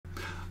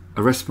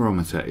A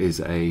respirometer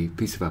is a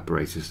piece of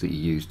apparatus that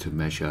you use to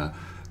measure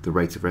the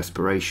rate of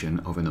respiration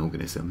of an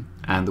organism,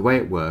 and the way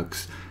it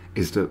works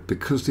is that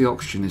because the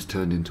oxygen is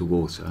turned into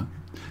water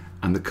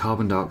and the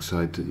carbon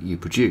dioxide that you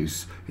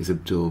produce is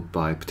absorbed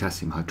by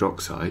potassium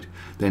hydroxide,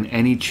 then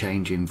any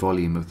change in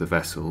volume of the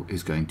vessel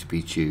is going to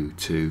be due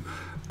to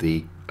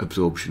the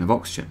absorption of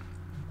oxygen.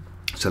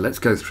 So let's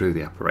go through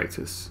the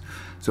apparatus.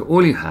 So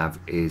all you have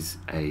is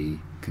a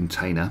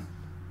container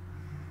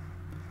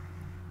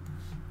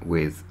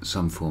with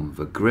some form of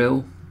a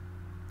grill,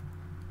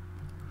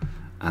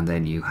 and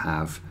then you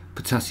have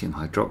potassium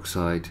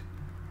hydroxide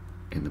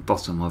in the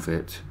bottom of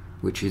it,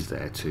 which is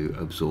there to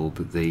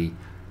absorb the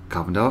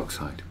carbon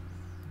dioxide.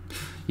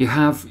 You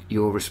have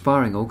your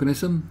respiring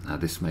organism. Now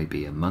this may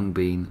be a mung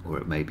bean or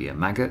it may be a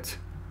maggot,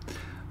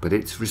 but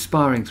it's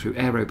respiring through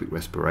aerobic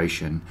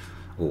respiration,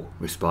 or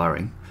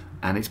respiring,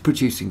 and it's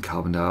producing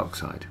carbon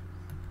dioxide.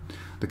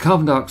 The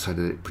carbon dioxide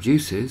that it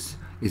produces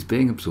is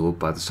being absorbed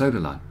by the solar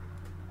line.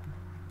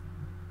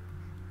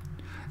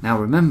 Now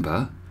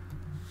remember,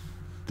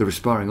 the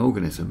respiring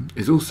organism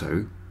is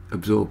also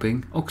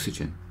absorbing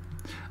oxygen,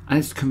 and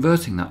it's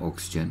converting that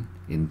oxygen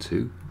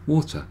into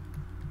water.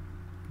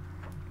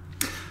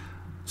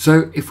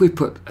 So if we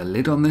put a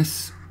lid on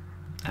this,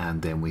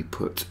 and then we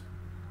put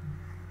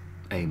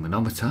a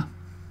manometer,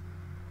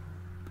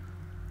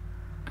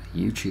 a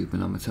U-tube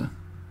manometer,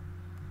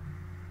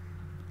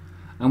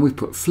 and we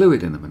put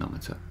fluid in the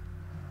manometer,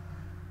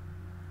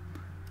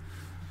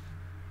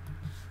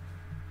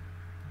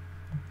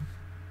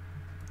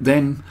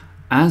 then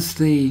as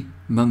the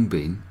mung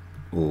bean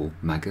or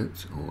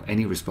maggot or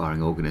any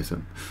respiring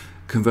organism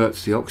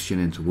converts the oxygen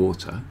into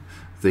water,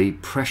 the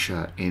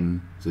pressure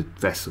in the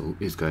vessel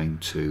is going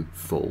to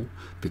fall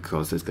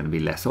because there's going to be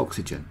less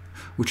oxygen,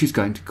 which is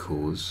going to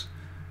cause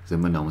the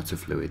manometer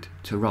fluid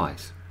to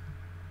rise.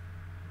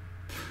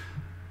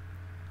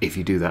 If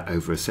you do that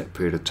over a set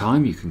period of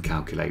time, you can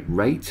calculate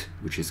rate,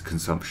 which is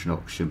consumption of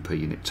oxygen per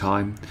unit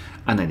time,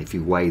 and then if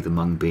you weigh the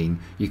mung bean,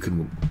 you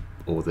can,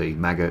 or the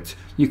maggot,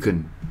 you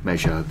can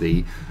measure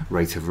the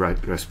rate of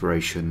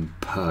respiration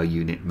per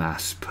unit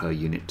mass per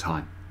unit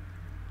time.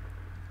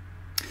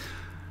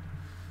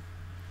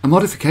 A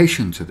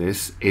modification to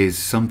this is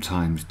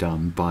sometimes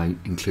done by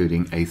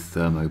including a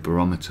Thermo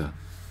Barometer.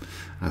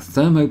 A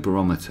Thermo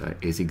Barometer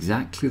is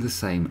exactly the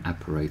same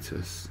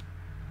apparatus,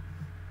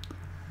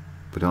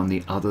 but on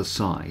the other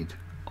side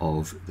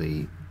of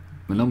the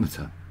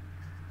manometer.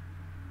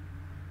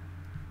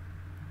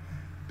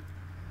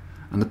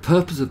 And the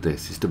purpose of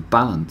this is to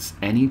balance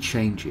any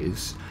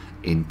changes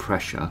in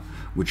pressure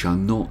which are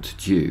not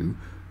due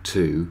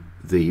to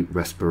the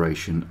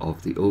respiration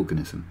of the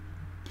organism.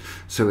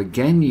 So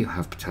again, you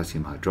have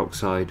potassium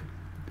hydroxide,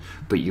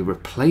 but you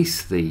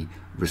replace the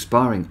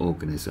respiring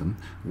organism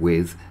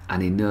with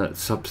an inert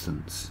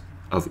substance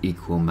of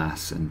equal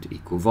mass and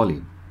equal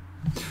volume.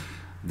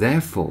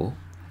 Therefore,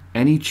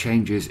 any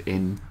changes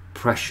in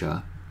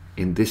pressure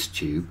in this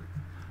tube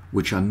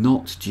which are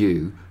not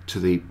due to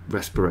the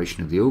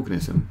respiration of the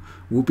organism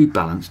will be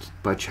balanced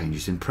by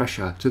changes in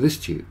pressure to this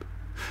tube.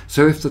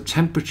 So if the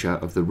temperature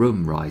of the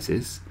room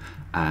rises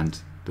and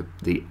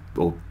the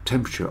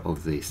temperature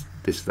of this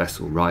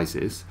vessel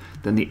rises,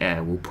 then the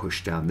air will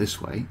push down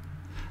this way.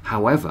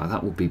 However,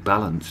 that will be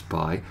balanced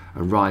by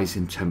a rise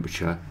in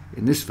temperature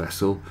in this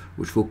vessel,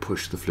 which will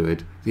push the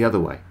fluid the other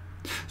way.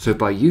 So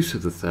by use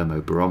of the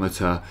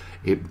thermobarometer,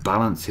 it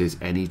balances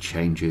any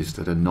changes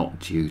that are not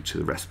due to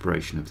the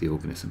respiration of the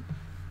organism.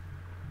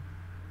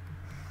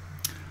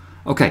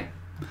 Okay,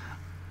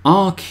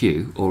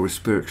 RQ, or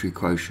respiratory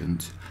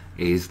quotient,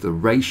 is the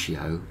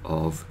ratio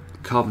of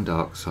carbon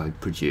dioxide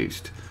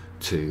produced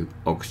to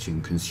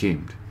oxygen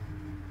consumed.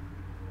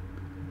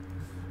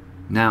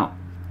 Now,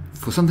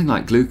 for something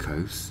like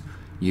glucose,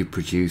 you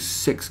produce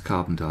 6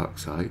 carbon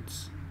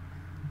dioxides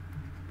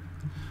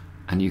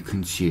and you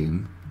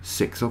consume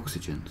 6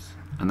 oxygens,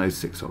 and those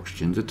 6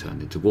 oxygens are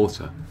turned into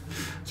water.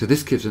 So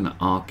this gives an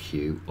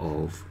RQ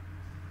of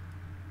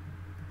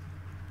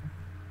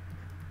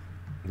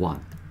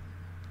 1.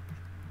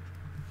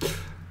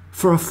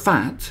 For a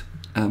fat,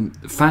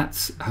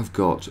 fats have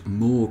got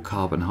more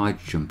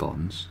carbon-hydrogen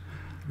bonds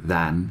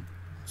than,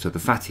 so the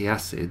fatty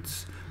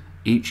acids,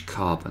 each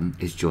carbon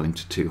is joined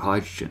to 2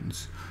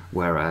 hydrogens,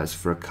 whereas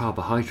for a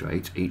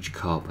carbohydrate, each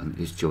carbon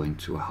is joined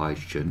to a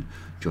hydrogen,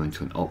 joined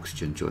to an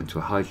oxygen, joined to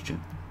a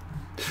hydrogen.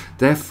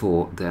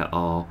 Therefore, there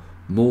are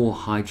more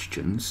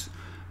hydrogens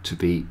to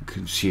be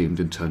consumed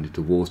and turned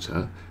into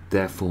water,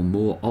 therefore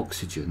more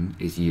oxygen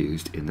is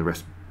used in the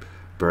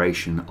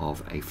respiration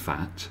of a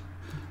fat,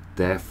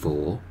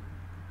 therefore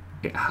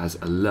it has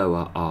a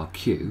lower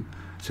RQ,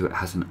 so it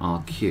has an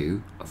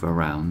RQ of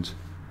around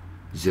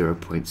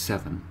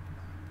 0.7.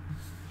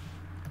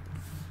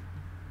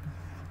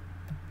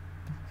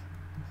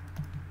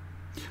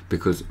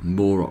 Because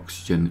more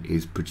oxygen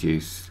is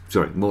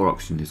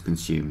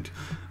consumed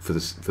for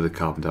the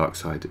carbon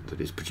dioxide that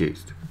is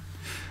produced.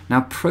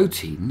 Now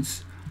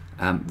proteins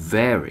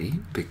vary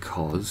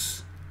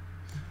because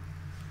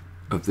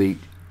of the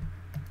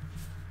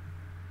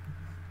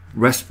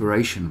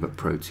respiration of a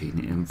protein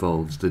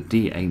involves the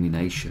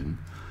deamination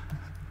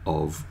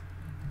of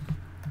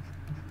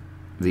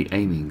the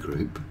amine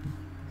group,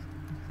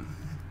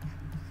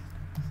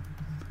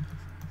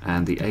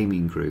 and the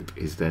amine group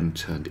is then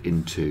turned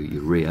into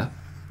urea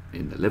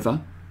in the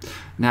liver.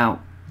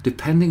 Now,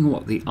 depending on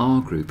what the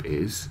R group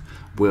is,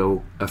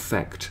 will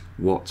affect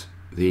what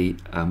the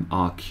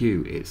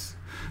RQ is.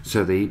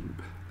 So the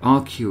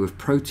RQ of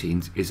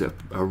proteins is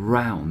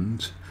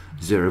around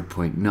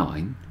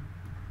 0.9,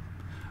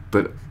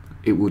 but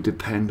it will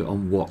depend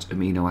on what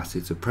amino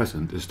acids are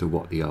present as to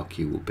what the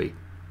RQ will be.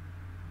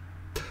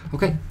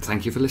 Okay,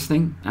 thank you for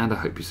listening, and I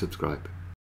hope you subscribe.